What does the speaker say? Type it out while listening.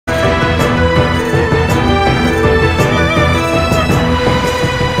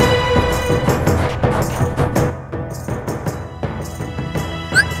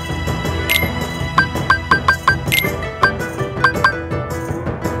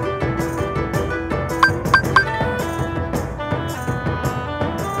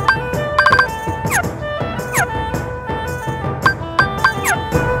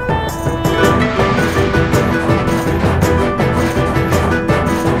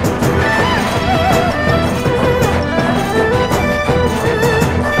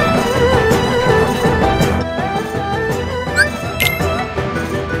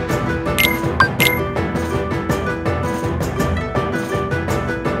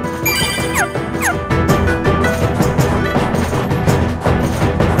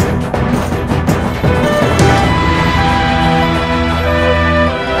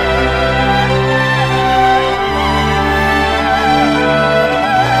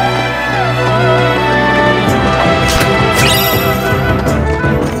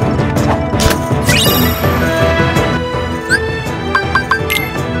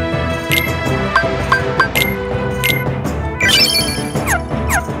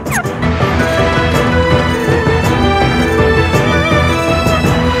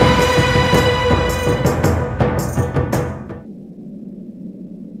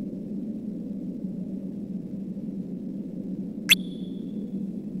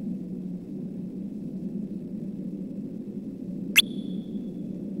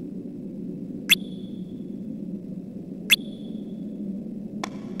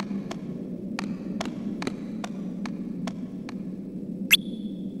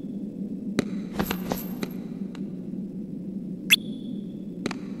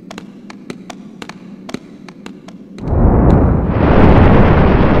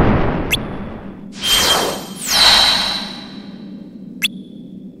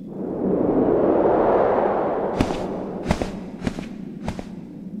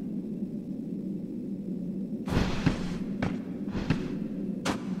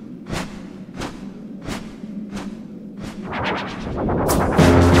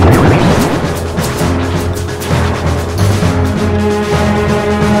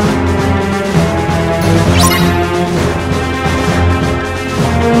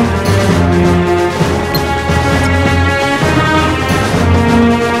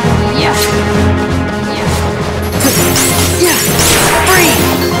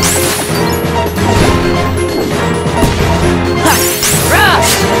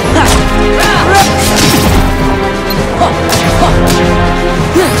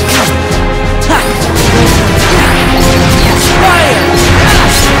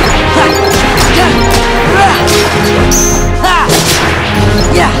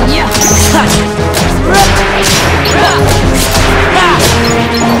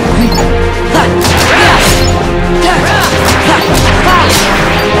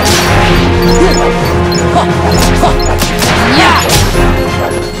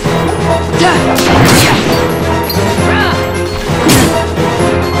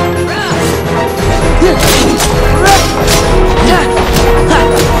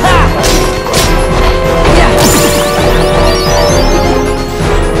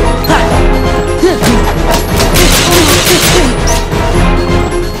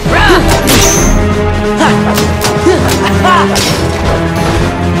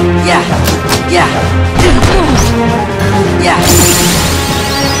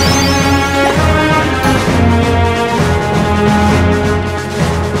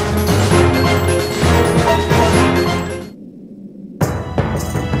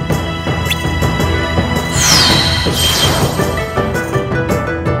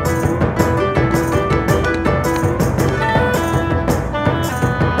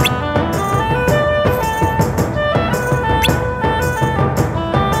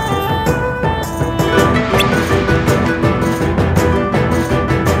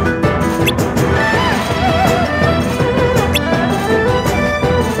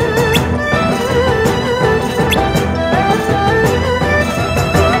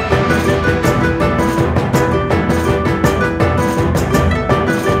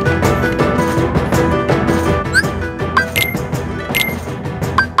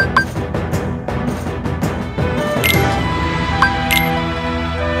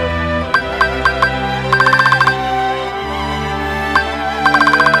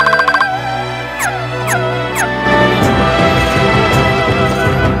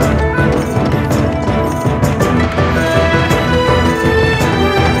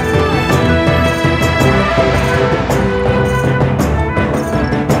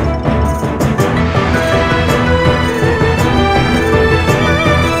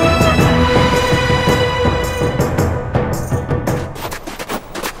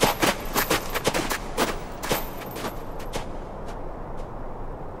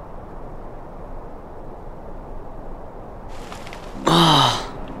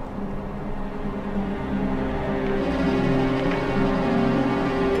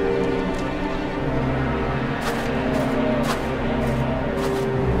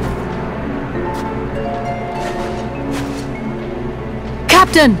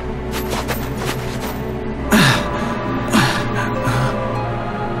Captain!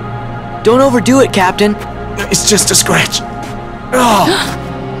 Don't overdo it, Captain. It's just a scratch. Oh.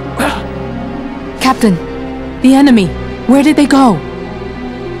 Captain, the enemy, where did they go?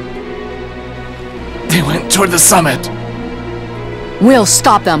 They went toward the summit. We'll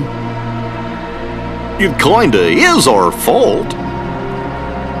stop them. It kinda is our fault.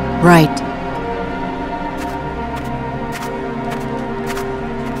 Right.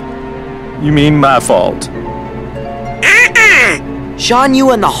 You mean my fault? Shan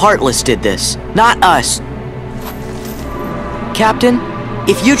Yu and the Heartless did this, not us. Captain,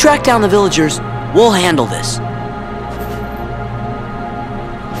 if you track down the villagers, we'll handle this.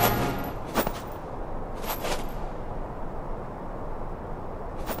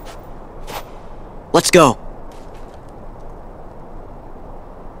 Let's go.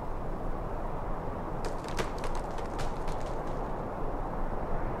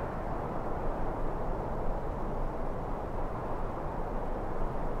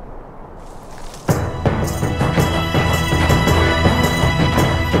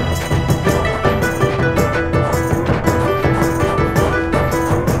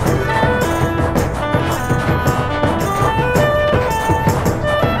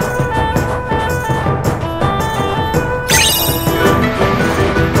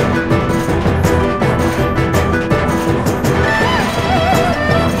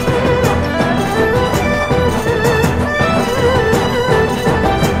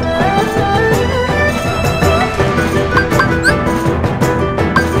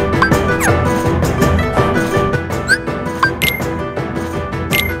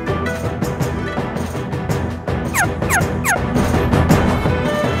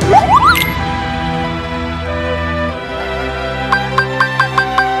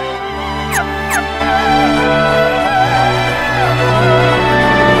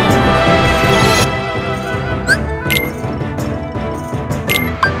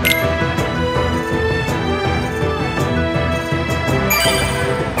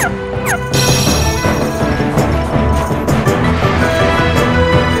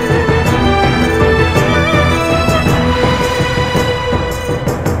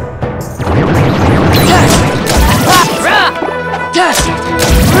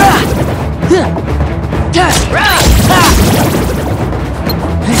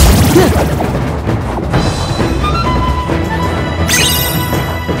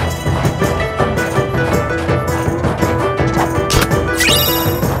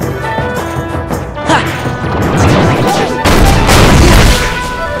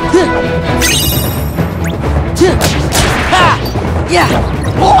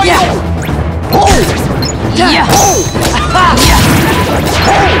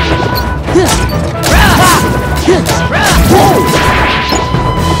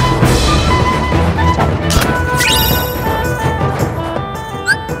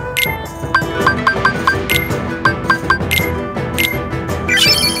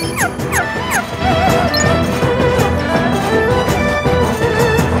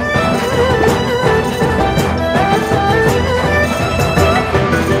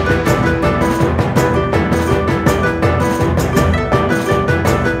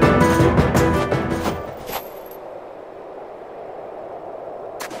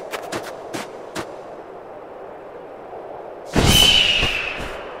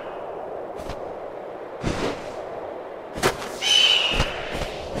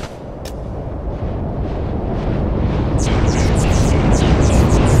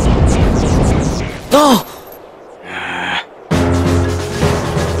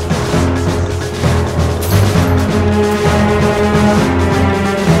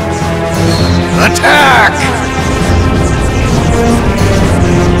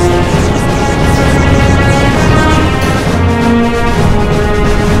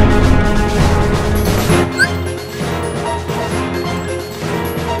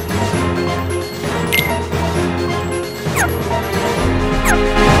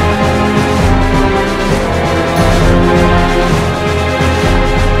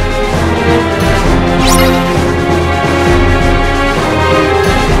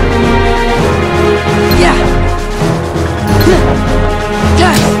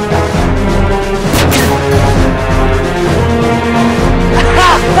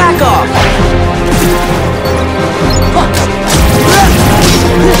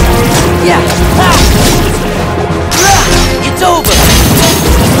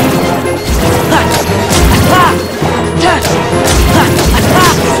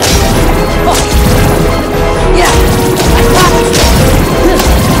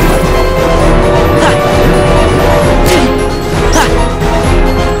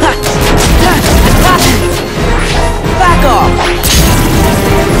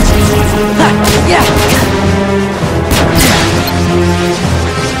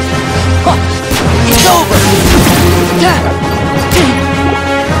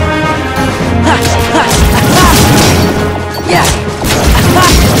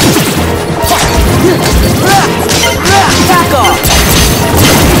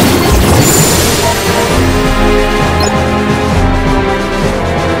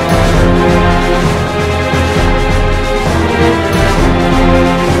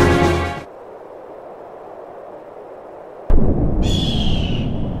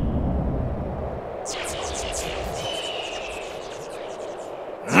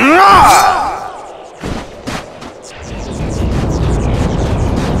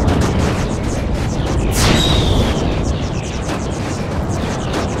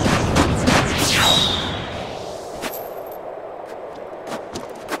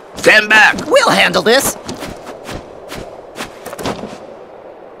 Stand back! We'll handle this.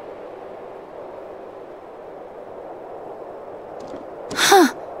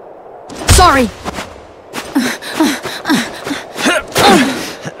 Sorry!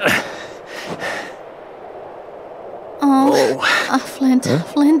 Flint,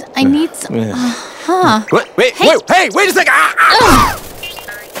 Flint, I need some... Wait a second!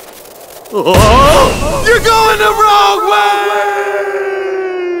 Oh, you're going the wrong way!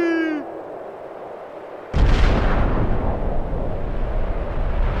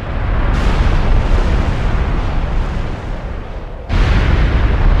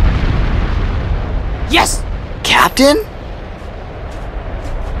 Yes! Captain?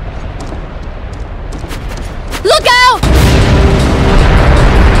 Look out!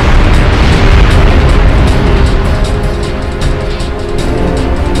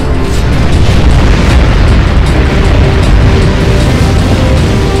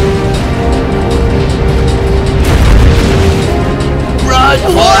 Run!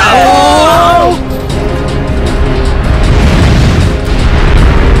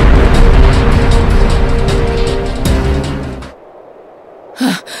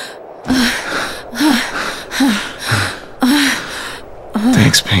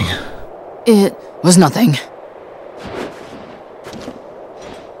 Thanks, Ping. It was nothing.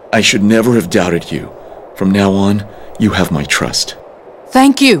 I should never have doubted you. From now on, you have my trust.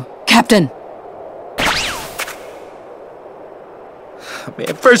 Thank you, Captain.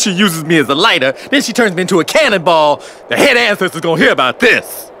 Man, first she uses me as a lighter, then she turns me into a cannonball. The head ancestor's gonna hear about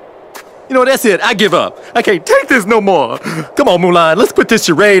this. You know, that's it. I give up. I can't take this no more. Come on, Mulan, let's quit this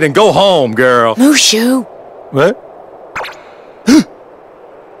charade and go home, girl. Mushu. What?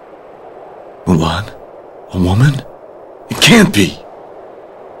 Mulan? A woman? It can't be!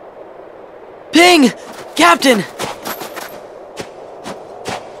 Ping! Captain!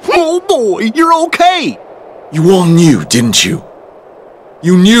 Oh boy, you're okay! You all knew, didn't you?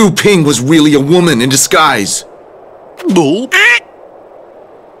 You knew Ping was really a woman in disguise! Bull.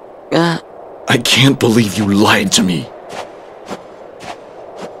 I can't believe you lied to me.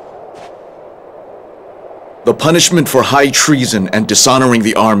 The punishment for high treason and dishonoring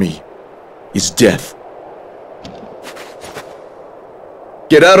the army is death.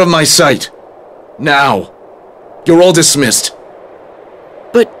 Get out of my sight! Now! You're all dismissed.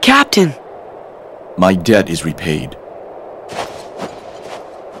 But, Captain... My debt is repaid.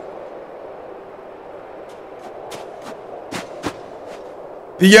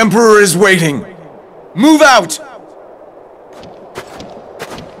 The Emperor is waiting! Move out!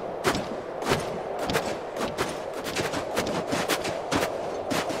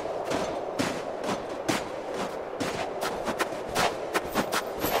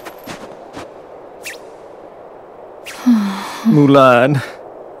 Mulan,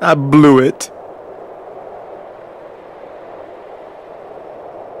 I blew it.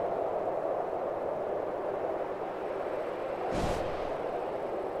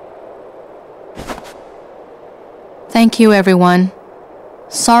 Thank you, everyone.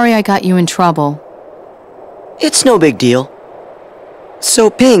 Sorry I got you in trouble. It's no big deal. So,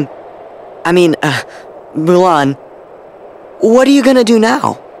 Ping... Mulan... What are you gonna do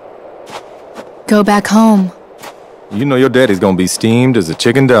now? Go back home. You know your daddy's gonna be steamed as a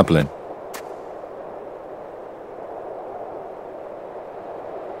chicken dumpling.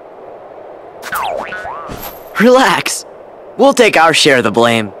 Relax. We'll take our share of the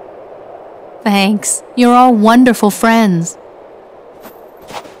blame. Thanks. You're all wonderful friends.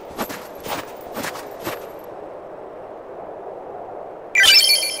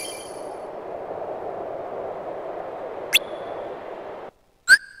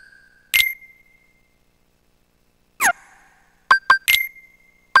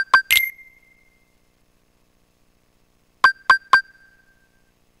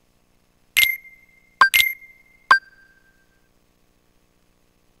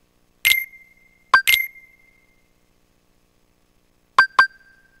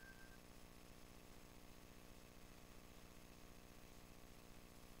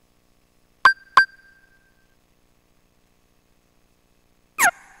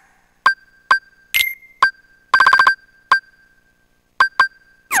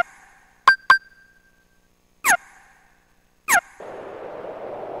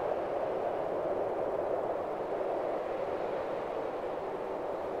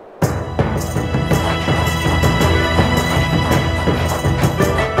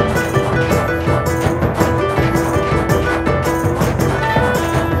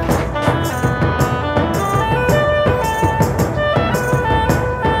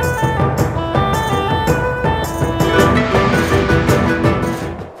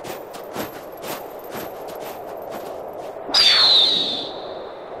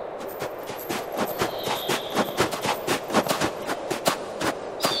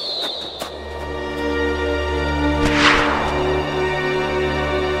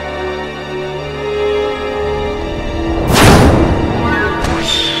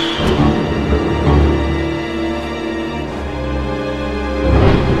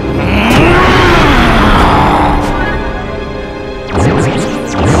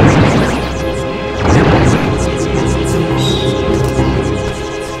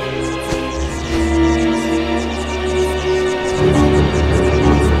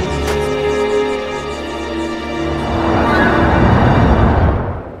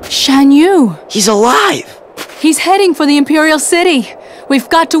 Shan Yu. He's alive! He's heading for the Imperial City. We've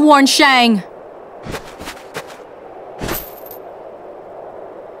got to warn Shang.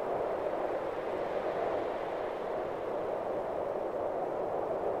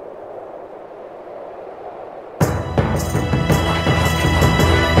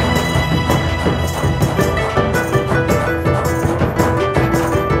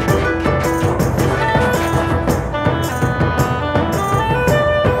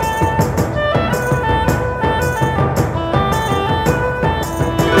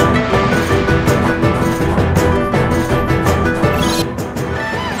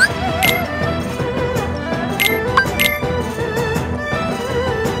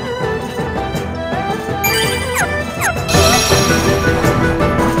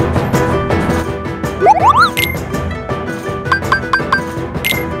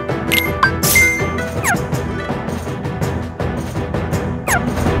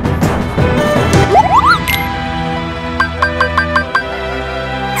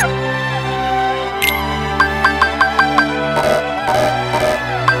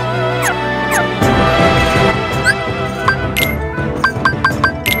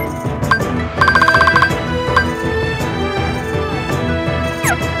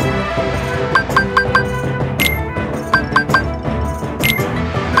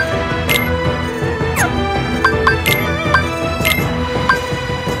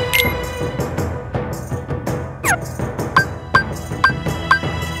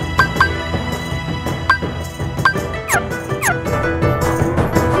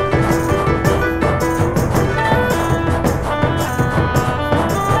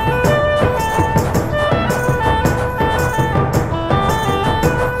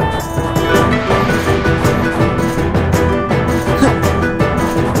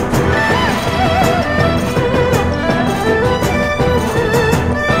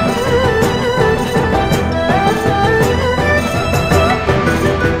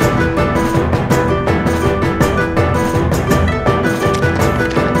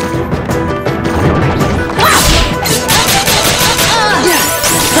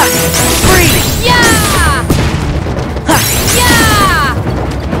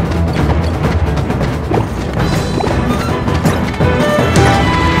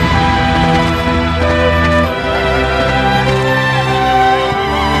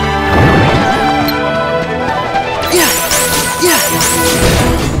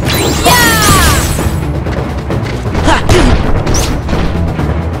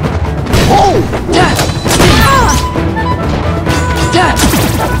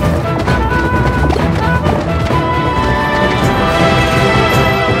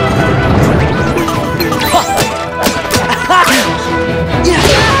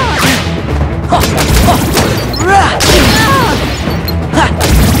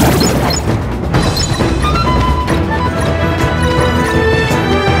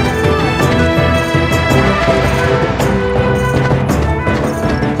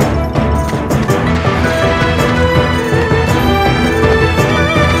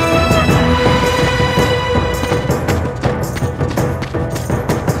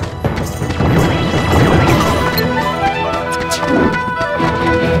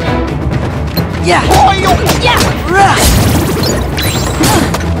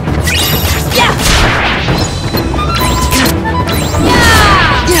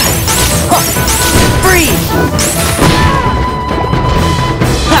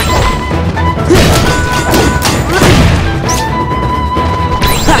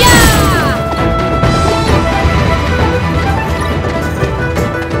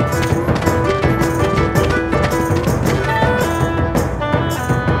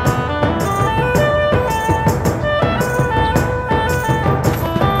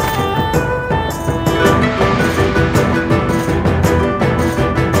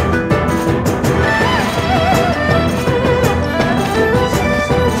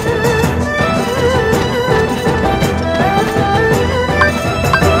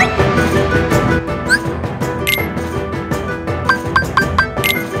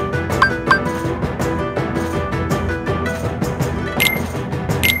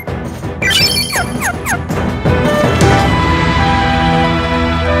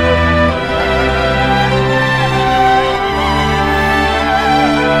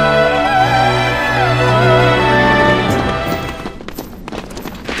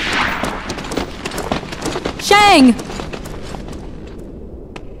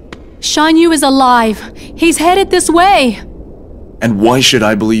 Shan Yu is alive. He's headed this way. And why should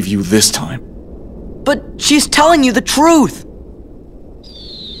I believe you this time? But she's telling you the truth.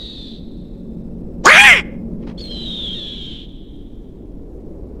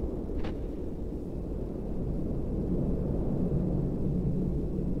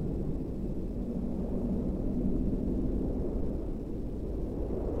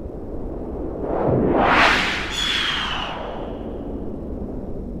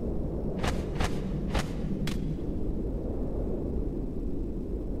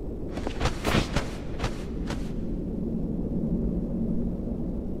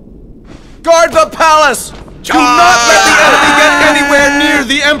 Guard the palace! Do not let the enemy get anywhere near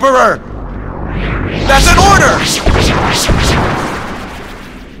the Emperor! That's an order!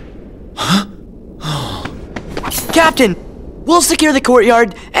 Captain, we'll secure the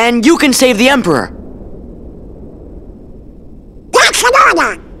courtyard, and you can save the Emperor. That's an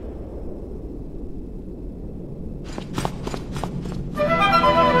order!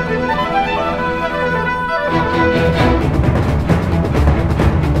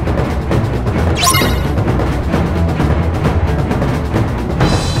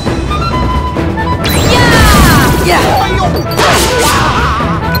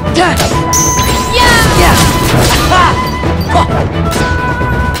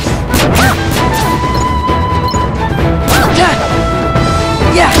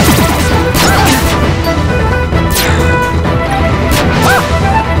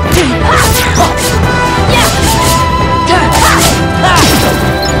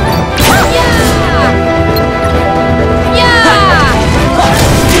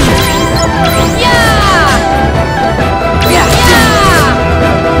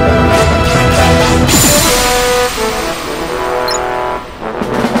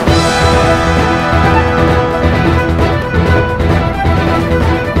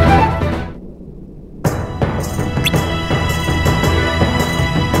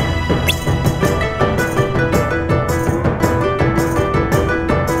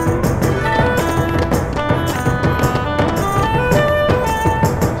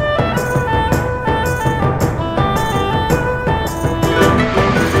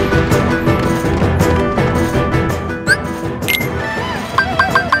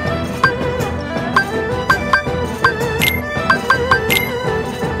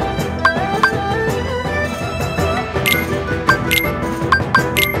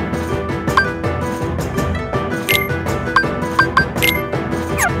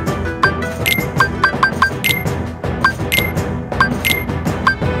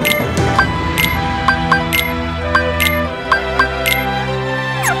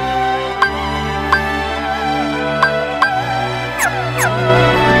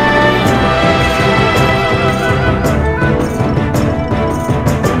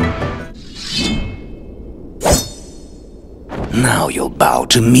 Now you'll bow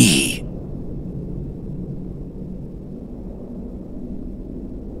to me.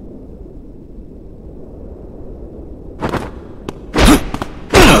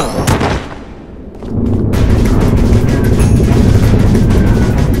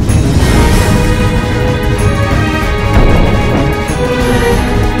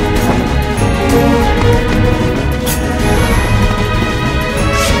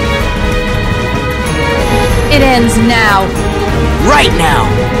 It ends now. Right now!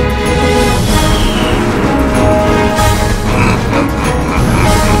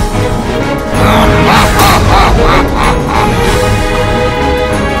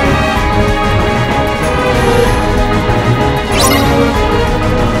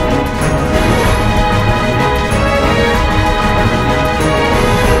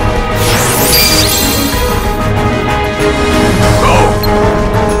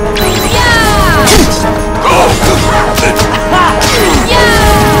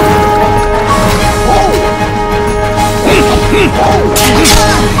 Yeah!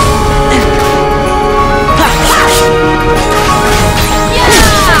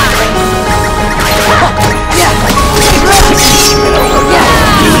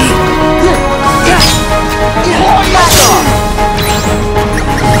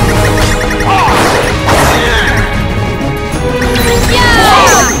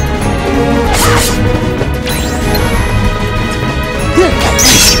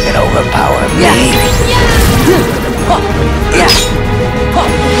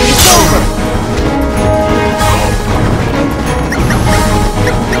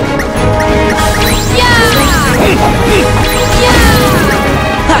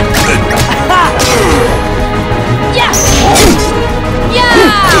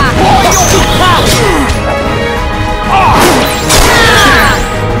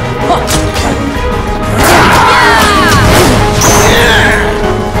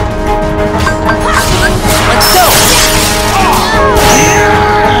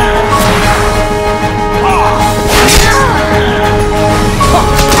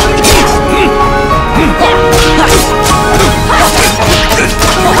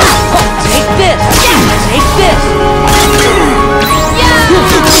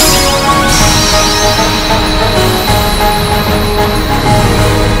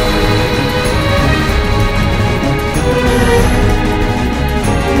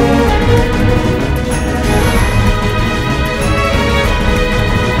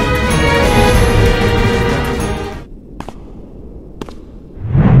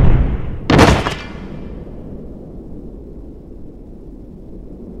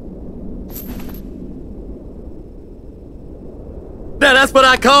 Now that's what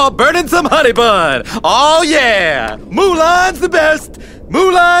I call burning some honey bun. Oh yeah, Mulan's the best.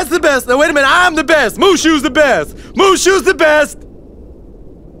 Mulan's the best. Now wait a minute, I'm the best. Mushu's the best. Mushu's the best.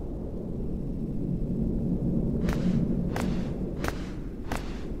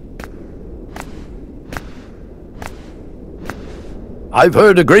 I've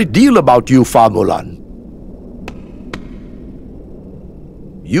heard a great deal about you, Fa Mulan.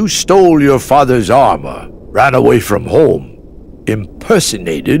 You stole your father's armor, ran away from home,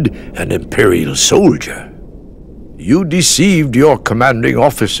 impersonated an Imperial soldier. You deceived your commanding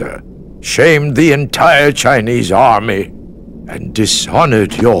officer, shamed the entire Chinese army, and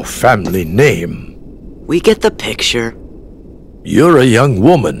dishonored your family name. We get the picture. You're a young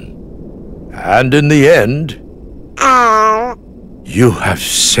woman, and in the end, you have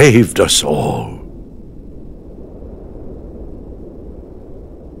saved us all.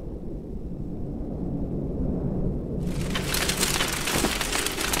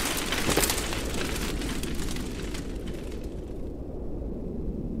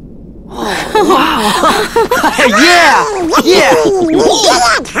 Yeah!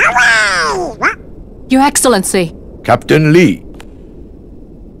 Your Excellency. Captain Lee.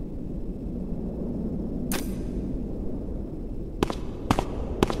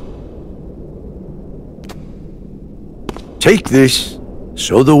 Take this,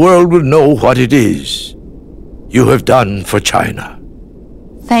 so the world will know what it is you have done for China.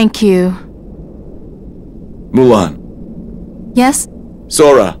 Thank you. Mulan. Yes?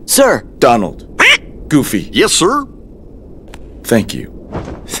 Sora. Sir! Donald. Goofy. Yes, sir? Thank you.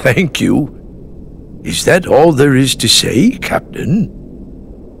 Thank you. Is that all there is to say, Captain?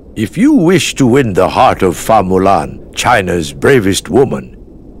 If you wish to win the heart of Fa Mulan, China's bravest woman,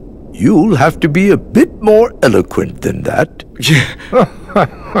 you'll have to be a bit more eloquent than that.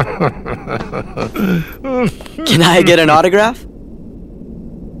 Can I get an autograph?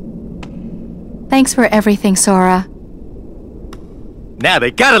 Thanks for everything, Sora. Now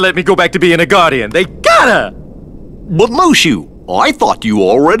they gotta let me go back to being a guardian. They gotta! But Mushu, I thought you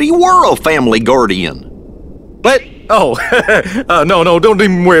already were a family guardian. What? Oh, no, don't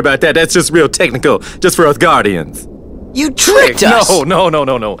even worry about that. That's just real technical, just for us guardians. You tricked us!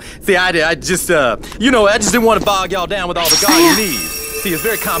 No. See, I just, I just didn't want to bog y'all down with all the guardian needs. See, it's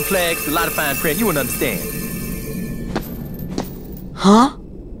very complex, a lot of fine print, you wouldn't understand. Huh?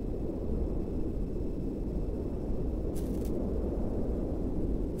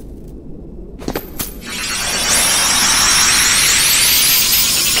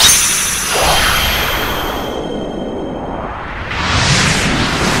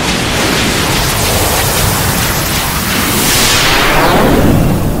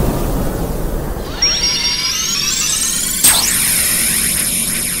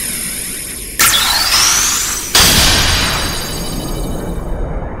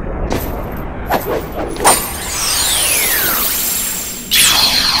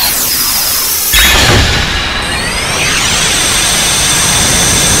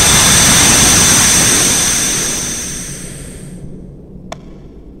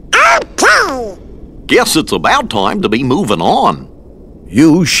 Guess it's about time to be moving on.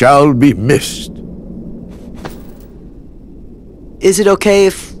 You shall be missed. Is it okay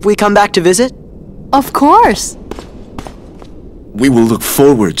if we come back to visit? Of course. We will look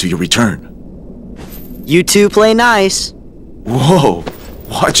forward to your return. You two play nice. Whoa!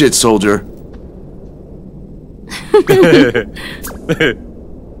 Watch it, soldier.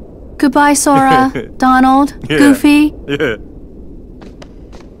 Goodbye, Sora, Donald, Goofy. Yeah.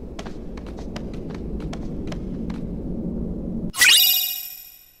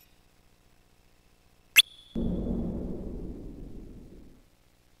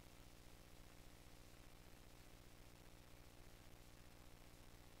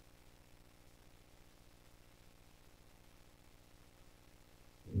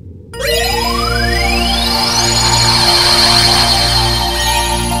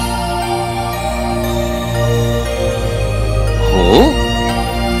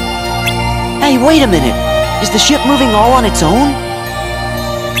 Hey, wait a minute. Is the ship moving all on its own?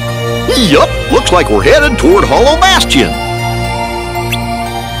 Yup, looks like we're headed toward Hollow Bastion.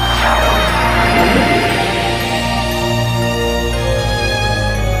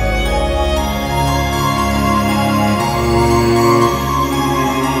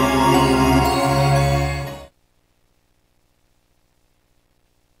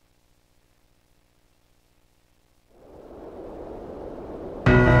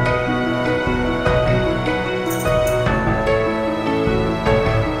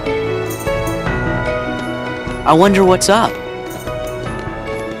 I wonder what's up.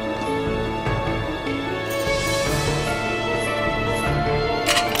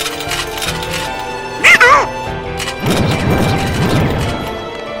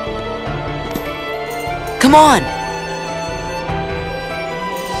 Come on!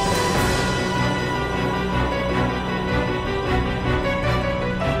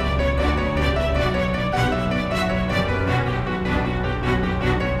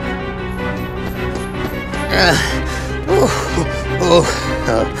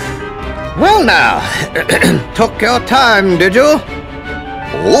 Well now, took your time, did you?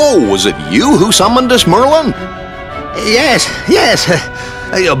 Oh, was it you who summoned us, Merlin? Yes, yes.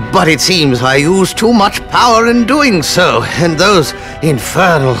 But it seems I used too much power in doing so, and those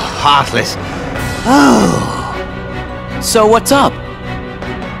infernal Heartless. Oh. So what's up?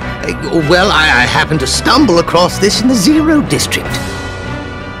 Well, I happened to stumble across this in the Zero District.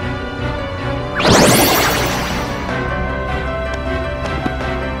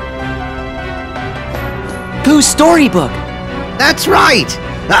 Pooh's storybook! That's right!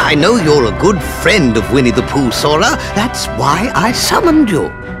 I know you're a good friend of Winnie the Pooh, Sora. That's why I summoned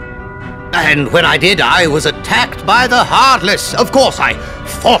you. And when I did, I was attacked by the Heartless. Of course, I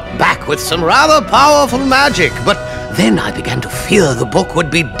fought back with some rather powerful magic, but then I began to fear the book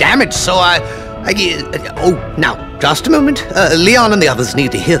would be damaged, so oh, now, just a moment. Leon and the others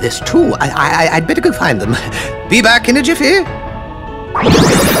need to hear this, too. I'd better go find them. Be back in a jiffy.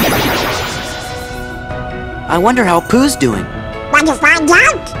 I wonder how Pooh's doing. Want to find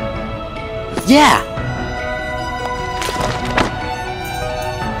out? Yeah!